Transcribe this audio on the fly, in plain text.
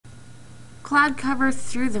cloud cover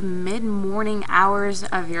through the mid-morning hours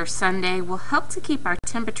of your Sunday will help to keep our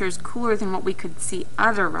temperatures cooler than what we could see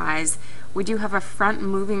otherwise. We do have a front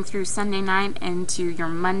moving through Sunday night into your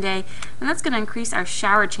Monday, and that's going to increase our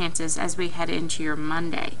shower chances as we head into your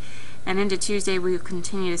Monday. And into Tuesday, we will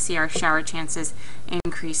continue to see our shower chances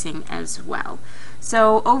increasing as well.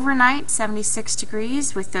 So overnight, 76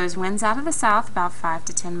 degrees with those winds out of the south, about 5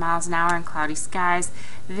 to 10 miles an hour, and cloudy skies.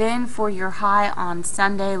 Then for your high on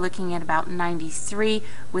Sunday, looking at about 93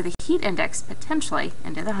 with a heat index potentially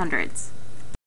into the hundreds.